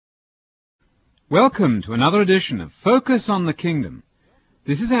Welcome to another edition of Focus on the Kingdom.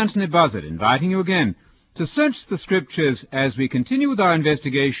 This is Anthony Buzzard inviting you again to search the Scriptures as we continue with our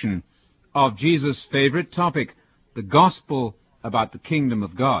investigation of Jesus' favorite topic, the gospel about the kingdom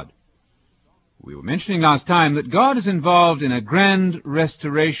of God. We were mentioning last time that God is involved in a grand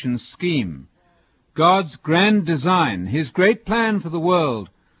restoration scheme. God's grand design, His great plan for the world,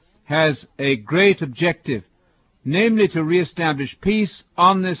 has a great objective, namely to re-establish peace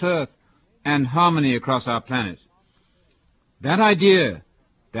on this earth and harmony across our planet. That idea,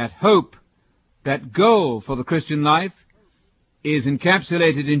 that hope, that goal for the Christian life is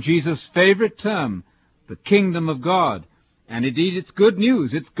encapsulated in Jesus' favorite term, the kingdom of God. And indeed it's good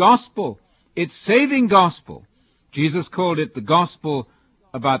news, it's gospel, it's saving gospel. Jesus called it the gospel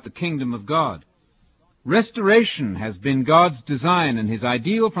about the kingdom of God. Restoration has been God's design and His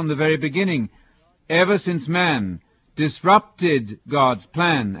ideal from the very beginning, ever since man disrupted God's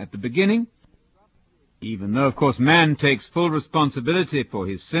plan at the beginning, even though, of course, man takes full responsibility for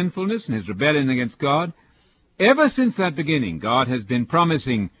his sinfulness and his rebellion against God. Ever since that beginning, God has been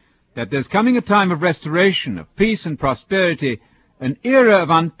promising that there's coming a time of restoration, of peace and prosperity, an era of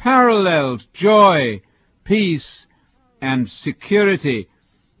unparalleled joy, peace, and security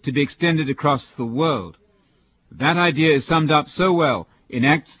to be extended across the world. That idea is summed up so well in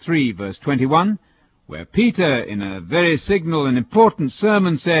Acts 3, verse 21, where Peter, in a very signal and important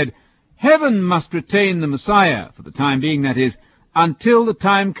sermon, said, "Heaven must retain the Messiah, for the time being, that is, until the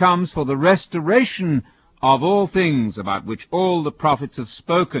time comes for the restoration of all things about which all the prophets have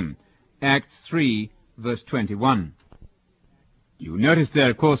spoken." Acts 3, verse 21. You notice there,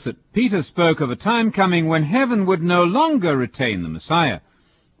 of course, that Peter spoke of a time coming when heaven would no longer retain the Messiah.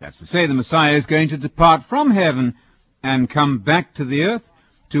 That's to say, the Messiah is going to depart from heaven and come back to the earth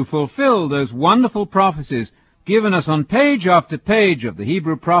to fulfill those wonderful prophecies given us on page after page of the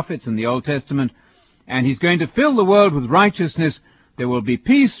Hebrew prophets in the Old Testament, and He's going to fill the world with righteousness. There will be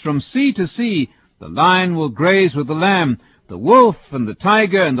peace from sea to sea. The lion will graze with the lamb. The wolf and the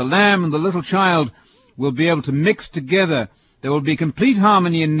tiger and the lamb and the little child will be able to mix together. There will be complete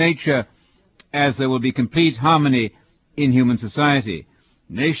harmony in nature, as there will be complete harmony in human society.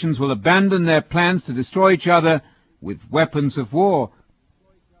 Nations will abandon their plans to destroy each other with weapons of war.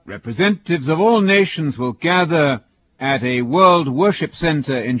 Representatives of all nations will gather at a world worship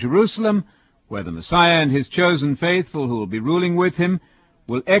center in Jerusalem, where the Messiah and His chosen faithful, who will be ruling with Him,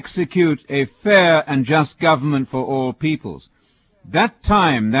 will execute a fair and just government for all peoples. That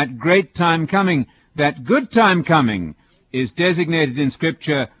time, that great time coming, that good time coming, is designated in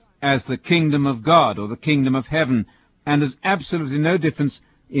Scripture as the kingdom of God, or the kingdom of heaven, and there's absolutely no difference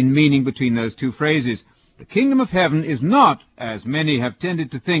in meaning between those two phrases. The kingdom of heaven is not, as many have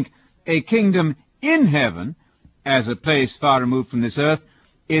tended to think, a kingdom in heaven, as a place far removed from this earth.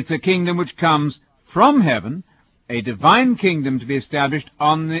 It's a kingdom which comes from heaven, a divine kingdom to be established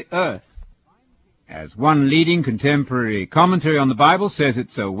on the earth. As one leading contemporary commentary on the Bible says it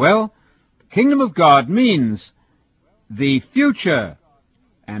so well, the kingdom of God means the future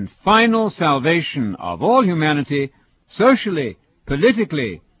and final salvation of all humanity, socially,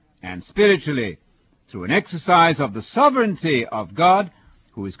 politically, and spiritually, through an exercise of the sovereignty of God,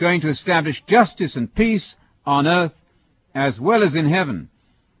 who is going to establish justice and peace on earth as well as in heaven.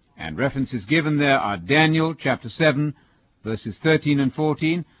 And references given there are Daniel chapter 7, verses 13 and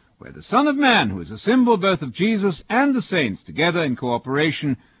 14, where the Son of Man, who is a symbol both of Jesus and the saints, together in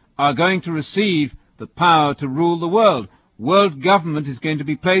cooperation, are going to receive the power to rule the world. World government is going to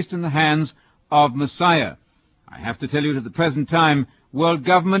be placed in the hands of Messiah. I have to tell you, at the present time, world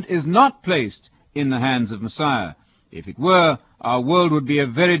government is not placed in the hands of Messiah. If it were, our world would be a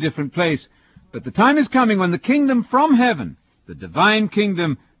very different place. But the time is coming when the kingdom from heaven, the divine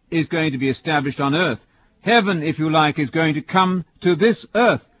kingdom, is going to be established on earth. Heaven, if you like, is going to come to this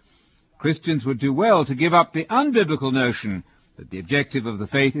earth. Christians would do well to give up the unbiblical notion that the objective of the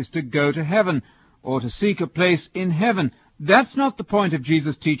faith is to go to heaven or to seek a place in heaven. That's not the point of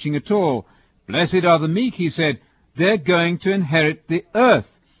Jesus' teaching at all. Blessed are the meek, He said. They're going to inherit the earth.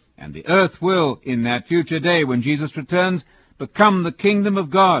 And the earth will, in that future day when Jesus returns, become the kingdom of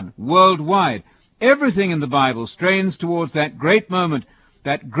God worldwide. Everything in the Bible strains towards that great moment,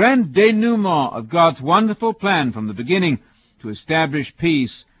 that grand denouement of God's wonderful plan from the beginning to establish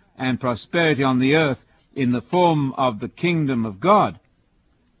peace and prosperity on the earth in the form of the kingdom of God.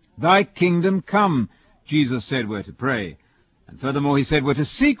 Thy kingdom come, Jesus said we're to pray. And furthermore, He said we're to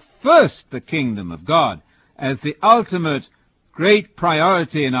seek first the kingdom of God as the ultimate great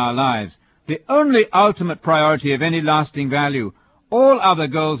priority in our lives, the only ultimate priority of any lasting value. All other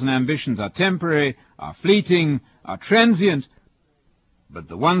goals and ambitions are temporary, are fleeting, are transient. But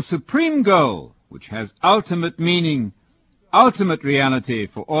the one supreme goal which has ultimate meaning, ultimate reality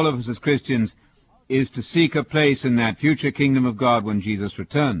for all of us as Christians, is to seek a place in that future kingdom of God when Jesus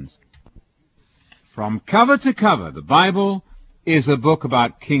returns. From cover to cover, the Bible is a book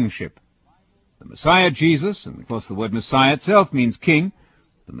about kingship. The Messiah Jesus, and of course the word Messiah itself means king,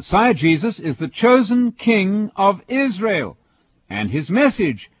 the Messiah Jesus is the chosen king of Israel, and his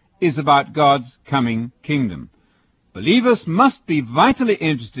message is about God's coming kingdom. Believers must be vitally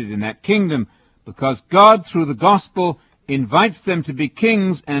interested in that kingdom because God, through the gospel, invites them to be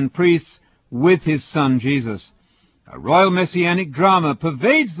kings and priests with his Son Jesus. A royal messianic drama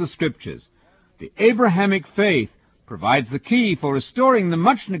pervades the Scriptures. The Abrahamic faith provides the key for restoring the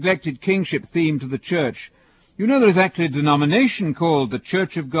much-neglected kingship theme to the church. You know, there is actually a denomination called the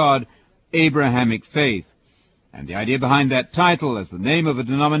Church of God Abrahamic Faith. And the idea behind that title, as the name of a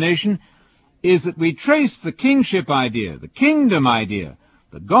denomination, is that we trace the kingship idea, the kingdom idea,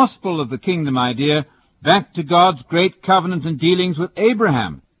 the gospel of the kingdom idea, back to God's great covenant and dealings with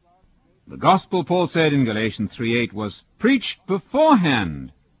Abraham. The gospel, Paul said in Galatians 3:8, was preached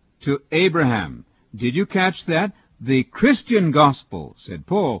beforehand to Abraham. Did you catch that? The Christian gospel, said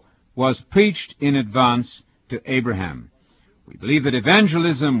Paul, was preached in advance to Abraham. We believe that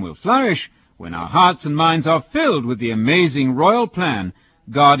evangelism will flourish when our hearts and minds are filled with the amazing royal plan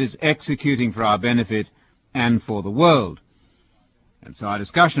God is executing for our benefit and for the world. And so our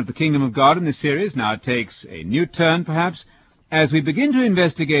discussion of the kingdom of God in this series now takes a new turn, perhaps, as we begin to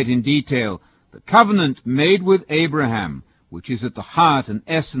investigate in detail the covenant made with Abraham, which is at the heart and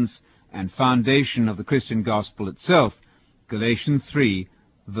essence and foundation of the Christian gospel itself. Galatians 3,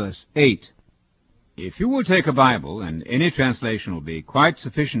 verse 8. If you will take a Bible, and any translation will be quite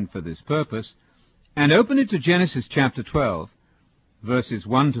sufficient for this purpose, and open it to Genesis chapter 12, verses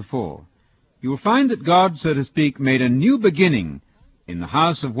 1 to 4, you will find that God, so to speak, made a new beginning in the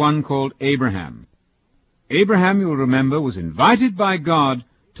house of one called Abraham. Abraham, you will remember, was invited by God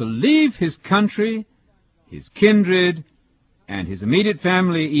to leave his country, his kindred, and his immediate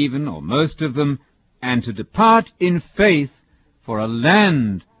family even, or most of them, and to depart in faith for a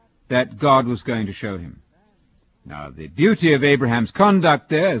land that God was going to show him. Now, the beauty of Abraham's conduct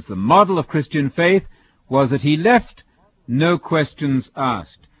there as the model of Christian faith was that he left no questions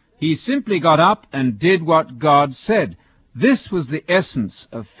asked. He simply got up and did what God said. This was the essence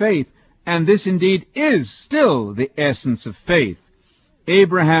of faith, and this indeed is still the essence of faith.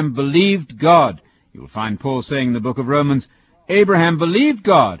 Abraham believed God. You will find Paul saying in the book of Romans, Abraham believed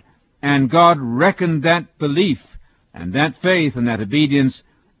God, and God reckoned that belief and that faith and that obedience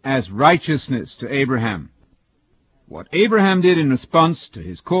as righteousness to Abraham. What Abraham did in response to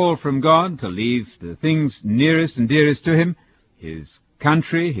his call from God to leave the things nearest and dearest to him, his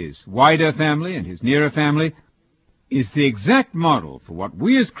country, his wider family, and his nearer family, is the exact model for what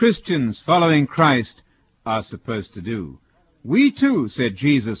we as Christians following Christ are supposed to do. We too, said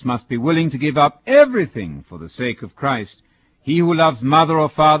Jesus, must be willing to give up everything for the sake of Christ. He who loves mother or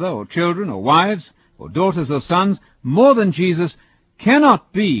father or children or wives or daughters or sons more than Jesus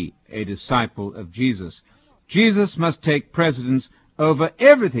cannot be a disciple of Jesus. Jesus must take precedence over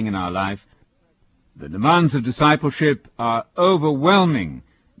everything in our life. The demands of discipleship are overwhelming.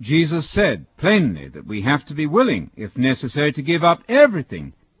 Jesus said plainly that we have to be willing, if necessary, to give up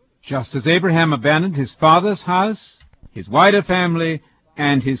everything, just as Abraham abandoned his father's house, his wider family,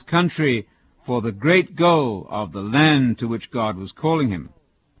 and his country for the great goal of the land to which God was calling him.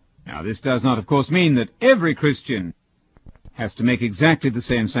 Now, this does not, of course, mean that every Christian has to make exactly the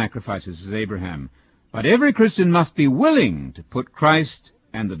same sacrifices as Abraham, but every Christian must be willing to put Christ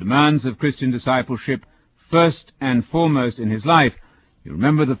and the demands of Christian discipleship first and foremost in his life. You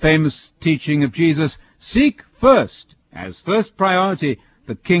remember the famous teaching of Jesus, seek first, as first priority,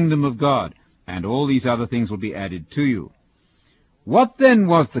 the kingdom of God, and all these other things will be added to you. What then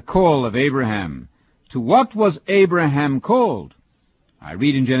was the call of Abraham? To what was Abraham called? I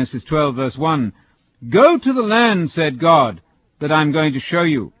read in Genesis 12, verse 1, Go to the land, said God, that I'm going to show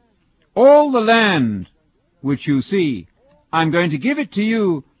you. All the land which you see, I'm going to give it to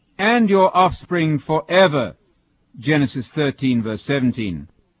you and your offspring forever. Genesis 13, verse 17.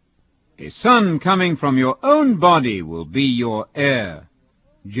 A son coming from your own body will be your heir.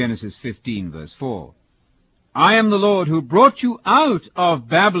 Genesis 15, verse 4. I am the Lord who brought you out of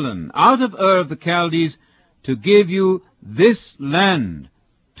Babylon, out of Ur of the Chaldees, to give you this land,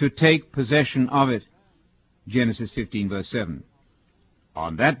 to take possession of it. Genesis 15, verse 7.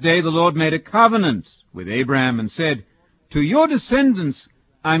 On that day the Lord made a covenant with Abraham and said, To your descendants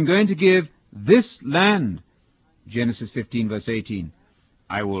I'm going to give this land. Genesis 15, verse 18.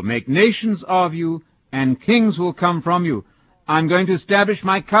 I will make nations of you, and kings will come from you. I'm going to establish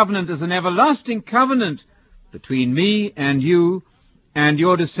my covenant as an everlasting covenant between me and you and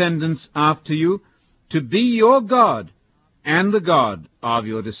your descendants after you, to be your God and the God of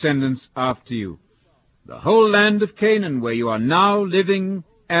your descendants after you. The whole land of Canaan, where you are now living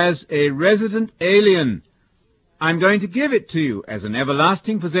as a resident alien, I'm going to give it to you as an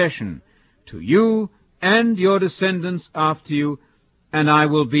everlasting possession, to you and your descendants after you, and I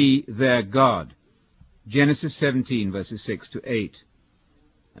will be their God. Genesis 17, verses 6 to 8.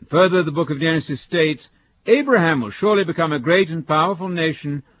 And further, the book of Genesis states, Abraham will surely become a great and powerful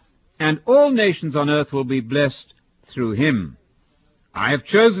nation, and all nations on earth will be blessed through him. I have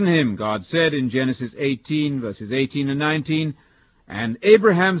chosen him, God said in Genesis 18, verses 18 and 19, and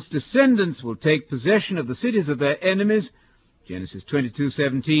Abraham's descendants will take possession of the cities of their enemies. Genesis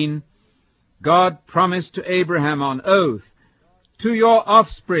 22:17. God promised to Abraham on oath, to your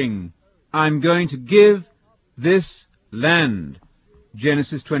offspring I'm going to give this land.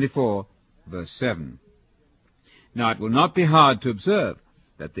 Genesis 24, verse 7. Now, it will not be hard to observe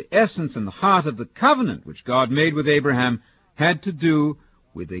that the essence and the heart of the covenant which God made with Abraham had to do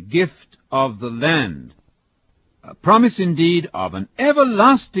with the gift of the land. A promise indeed of an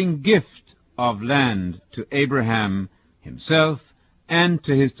everlasting gift of land to Abraham himself and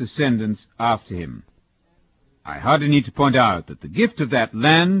to his descendants after him. I hardly need to point out that the gift of that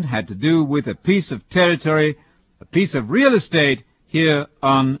land had to do with a piece of territory, a piece of real estate here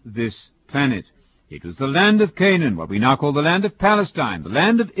on this planet. It was the land of Canaan, what we now call the land of Palestine, the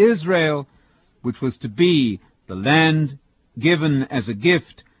land of Israel, which was to be the land given as a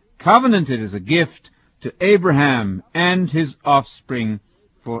gift, covenanted as a gift to Abraham and his offspring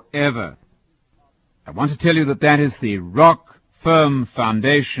forever. I want to tell you that that is the rock-firm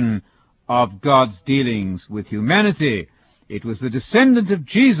foundation of God's dealings with humanity. It was the descendant of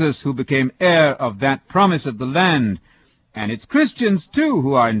Jesus who became heir of that promise of the land, and it's Christians, too,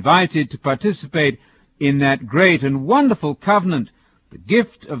 who are invited to participate in that great and wonderful covenant, the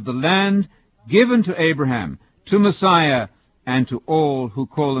gift of the land given to Abraham, to Messiah, and to all who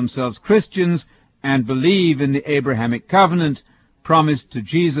call themselves Christians and believe in the Abrahamic covenant promised to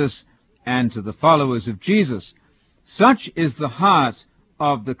Jesus and to the followers of Jesus. Such is the heart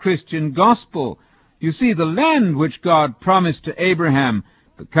of the Christian gospel. You see, the land which God promised to Abraham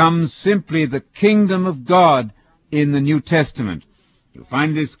becomes simply the kingdom of God in the New Testament. You'll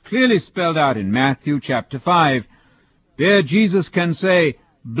find this clearly spelled out in Matthew chapter 5. There Jesus can say,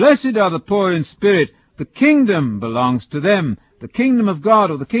 "Blessed are the poor in spirit, the kingdom belongs to them." The kingdom of God,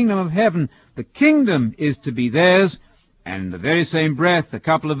 or the kingdom of heaven, the kingdom is to be theirs. And in the very same breath, a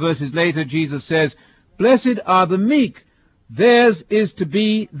couple of verses later, Jesus says, "Blessed are the meek, theirs is to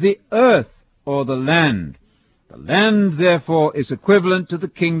be the earth," or the land. The land, therefore, is equivalent to the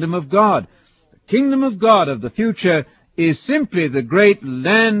kingdom of God. The kingdom of God of the future is simply the great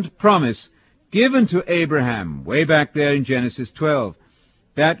land promise given to Abraham way back there in Genesis 12.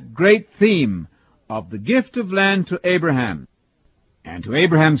 That great theme of the gift of land to Abraham, and to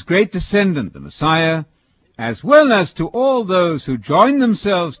Abraham's great descendant, the Messiah, as well as to all those who join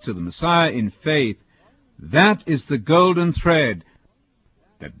themselves to the Messiah in faith, that is the golden thread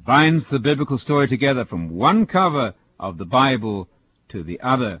that binds the biblical story together from one cover of the Bible to the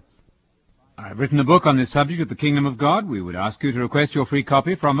other. I've written a book on this subject of the kingdom of God. We would ask you to request your free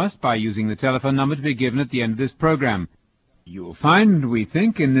copy from us by using the telephone number to be given at the end of this program. You will find, we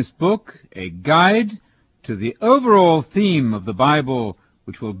think, in this book a guide to the overall theme of the Bible,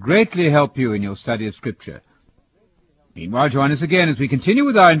 which will greatly help you in your study of Scripture. Meanwhile, join us again as we continue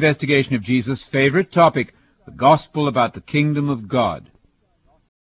with our investigation of Jesus' favorite topic, the gospel about the kingdom of God.